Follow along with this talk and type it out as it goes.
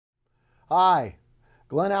Hi,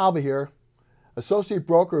 Glenn Alba here, Associate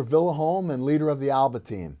Broker of Villa Home and leader of the Alba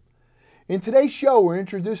team. In today's show, we're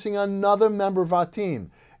introducing another member of our team,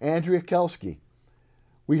 Andrea Kelsky.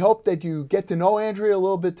 We hope that you get to know Andrea a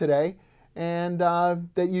little bit today and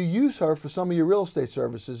that you use her for some of your real estate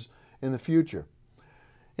services in the future.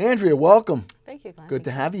 Andrea, welcome. Thank you, Glenn. Good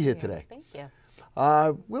to have you here today. Thank you.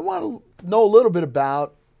 We want to know a little bit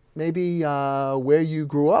about maybe where you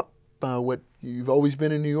grew up, what you've always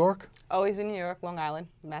been in New York? Always been in New York, Long Island,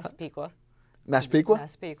 Massapequa. Massapequa?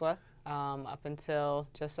 Massapequa, up until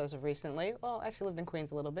just as of recently. Well, actually lived in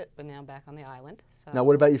Queens a little bit, but now back on the island. So. Now,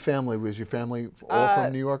 what about your family? Was your family all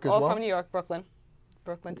from New York as well? All from New York, Brooklyn.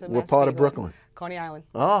 Brooklyn to Massapequa. What part of Brooklyn? Coney Island.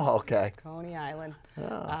 Oh, okay. Coney Island.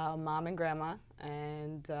 Oh. Mom and grandma,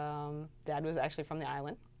 and Dad was actually from the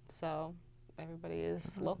island. So everybody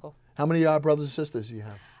is local. How many brothers and sisters do you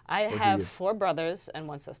have? I have 4 brothers and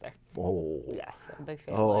 1 sister. Oh. Yes, a big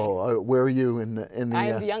family. Oh, where are you in the? I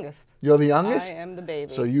am the youngest. You're the youngest? I am the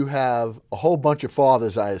baby. So you have a whole bunch of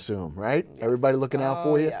fathers, I assume, right? Yes. Everybody looking out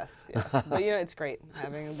for you? Yes, yes. But you know, it's great.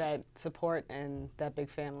 Having that support and that big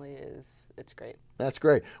family it's great. That's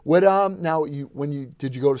great. What now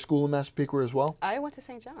did you go to school in Massapequa as well? I went to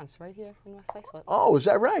St. John's right here in West Islip. Oh, is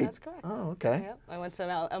that right? That's correct. Oh, okay. Yep. I went to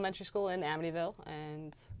elementary school in Amityville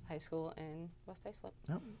and high school in West Islip.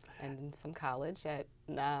 Yep. And some college at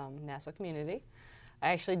Nassau Community. I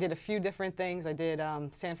actually did a few different things. I did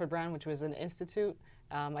Sanford Brown, which was an institute.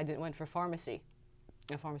 I went for pharmacy,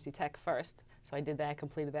 a pharmacy tech first. So I did that,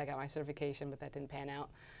 completed that, got my certification, but that didn't pan out.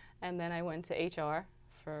 And then I went to HR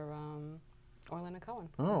for Orland and Cohen.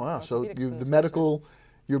 Oh wow! So Orthopedic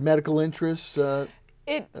your medical interests.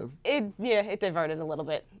 It diverted a little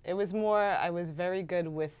bit. It was more, I was very good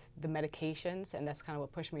with the medications, and that's kind of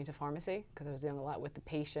what pushed me into pharmacy, because I was dealing a lot with the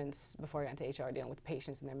patients before I got into HR, dealing with the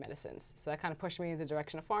patients and their medicines. So that kind of pushed me in the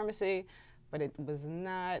direction of pharmacy, but it was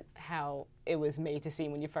not how it was made to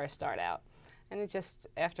seem when you first start out. And it just,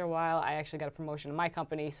 after a while, I actually got a promotion in my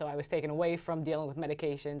company, so I was taken away from dealing with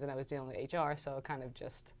medications, and I was dealing with HR, so it kind of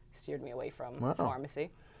just steered me away from pharmacy.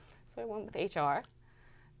 So I went with HR,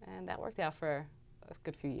 and that worked out for a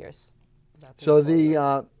good few years. So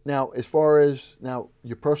now, as far as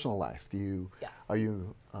your personal life, do you Yes. do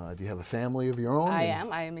you have a family of your own? I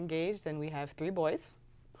am engaged, and we have 3 boys,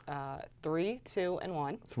 3, 2, and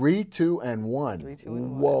 1. 3, 2, and 1. 3, 2,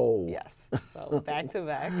 and 1. Whoa. Yes. So back to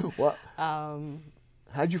back. What?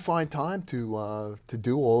 How'd you find time to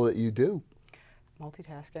do all that you do?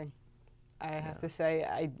 Multitasking. I have to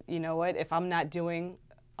say, you know what? If I'm not doing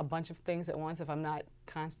a bunch of things at once, if I'm not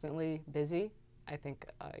constantly busy, I think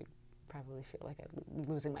I probably feel like I'm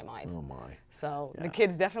losing my mind. Oh my! So the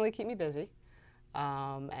kids definitely keep me busy,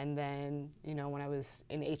 and then you know when I was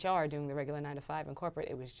in HR doing the regular 9 to 5 in corporate,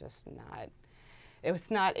 it was just not. It's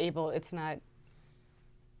not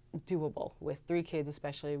doable with 3 kids,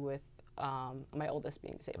 especially with my oldest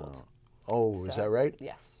being disabled. Oh, is that right?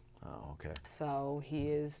 Yes. Oh, okay. So he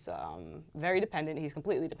is very dependent. He's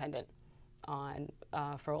completely dependent on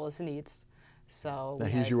for all his needs. So now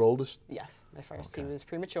he's your oldest? Yes, my first. Okay. He was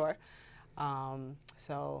premature.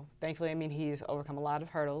 So thankfully, I mean, he's overcome a lot of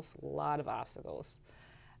hurdles, a lot of obstacles.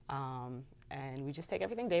 And we just take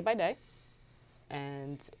everything day by day.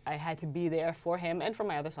 And I had to be there for him and for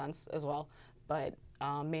my other sons as well, but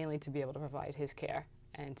mainly to be able to provide his care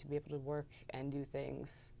and to be able to work and do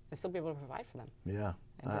things and still be able to provide for them. Yeah.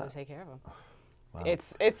 And be able to take care of them. Wow.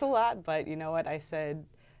 It's a lot, but you know what? I said,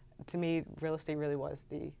 to me, real estate really was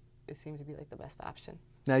it seemed to be like the best option.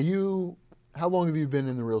 Now how long have you been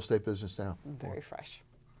in the real estate business now? Very fresh,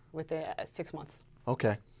 within 6 months.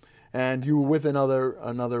 Okay, and you were with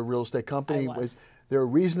another real estate company. I was there a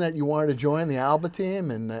reason that you wanted to join the Alba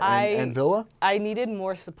team and Villa? I needed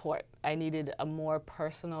more support. I needed a more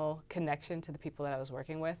personal connection to the people that I was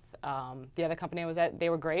working with. The other company I was at, they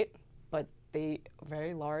were great, but they were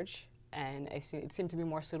very large, and it seemed to be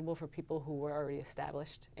more suitable for people who were already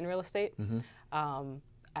established in real estate. Mm-hmm.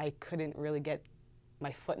 I couldn't really get my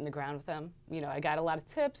foot in the ground with them. You know, I got a lot of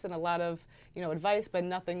tips and a lot of, advice, but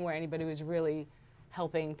nothing where anybody was really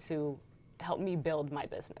helping to help me build my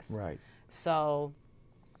business. Right. So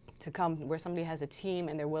to come where somebody has a team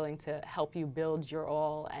and they're willing to help you build your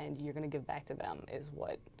all and you're going to give back to them is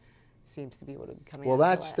what seems to be what would be coming out.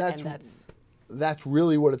 Well, that's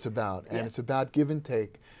really what it's about. And Yeah. it's about give and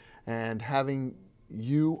take. And having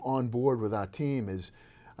you on board with our team is,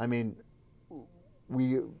 I mean,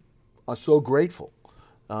 we are so grateful,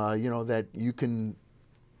 that you can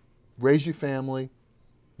raise your family,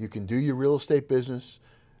 you can do your real estate business,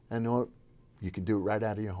 and you can do it right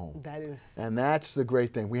out of your home. And that's the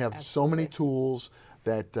great thing. We have so many tools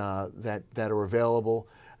that are available,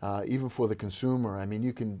 even for the consumer. I mean,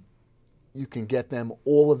 you can get them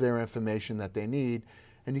all of their information that they need,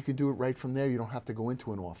 and you can do it right from there. You don't have to go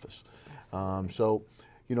into an office. So,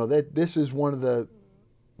 you know, this is one of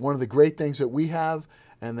the great things that we have,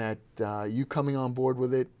 and that you coming on board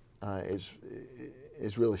with it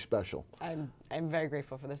is really special. I'm very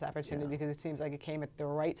grateful for this opportunity because it seems like it came at the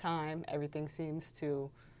right time. Everything seems to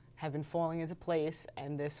have been falling into place,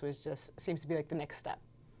 and this was just seems to be like the next step.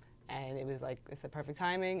 And it was like it's the perfect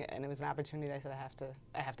timing, and it was an opportunity. I said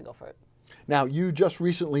I have to go for it. Now, you just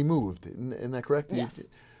recently moved, isn't that correct? Yes.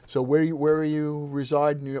 So where are you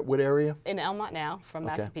reside? What area? In Elmont now, from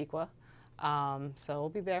Massapequa. So we'll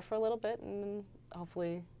be there for a little bit, and then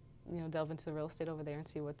hopefully, you know, delve into the real estate over there and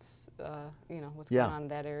see what's you know, what's going on in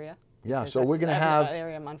that area. Yeah. So we're going to have an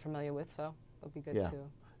area I'm unfamiliar with, so it'll be good to.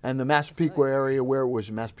 And the Massapequa area, where was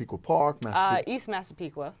Massapequa Park? East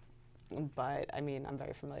Massapequa, but I mean, I'm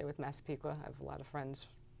very familiar with Massapequa. I have a lot of friends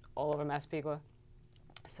all over Massapequa,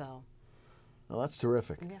 so. Well, that's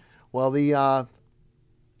terrific. Yeah. Well,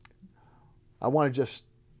 I want to just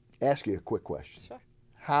ask you a quick question. Sure.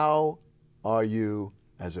 How are you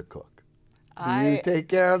as a cook? Do you take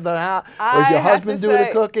care of the house? Or does your have husband to do the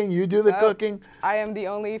say, cooking? You do the cooking? I am the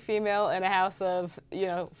only female in a house of, you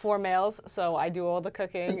know, 4 males, so I do all the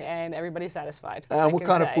cooking and everybody's satisfied. And what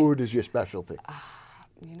kind of food is your specialty?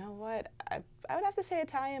 You know what? I would have to say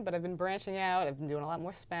Italian, but I've been branching out. I've been doing a lot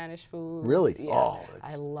more Spanish food. Really? Yeah. Oh,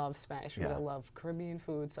 I love Spanish food. I love Caribbean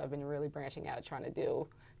food, so I've been really branching out, trying to do,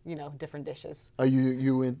 you know, different dishes. Are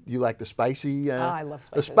you like the spicy? I love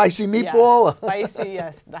spices. The spicy meatball? Yes, spicy,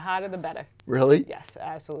 yes. The hotter, the better. Really? Yes,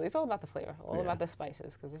 absolutely. It's all about the flavor, all about the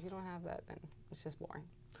spices, because if you don't have that, then it's just boring.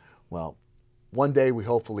 Well, one day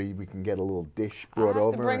hopefully we can get a little dish brought over. I'll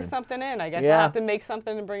have to bring something in. I guess I'll have to make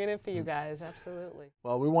something and bring it in for you guys. Absolutely.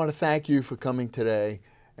 Well, we want to thank you for coming today,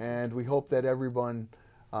 and we hope that everyone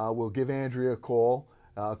will give Andrea a call.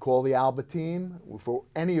 Call the Alba team for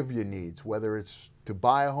any of your needs, whether it's to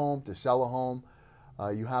buy a home, to sell a home.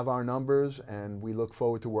 You have our numbers, and we look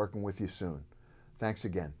forward to working with you soon. Thanks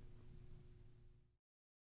again.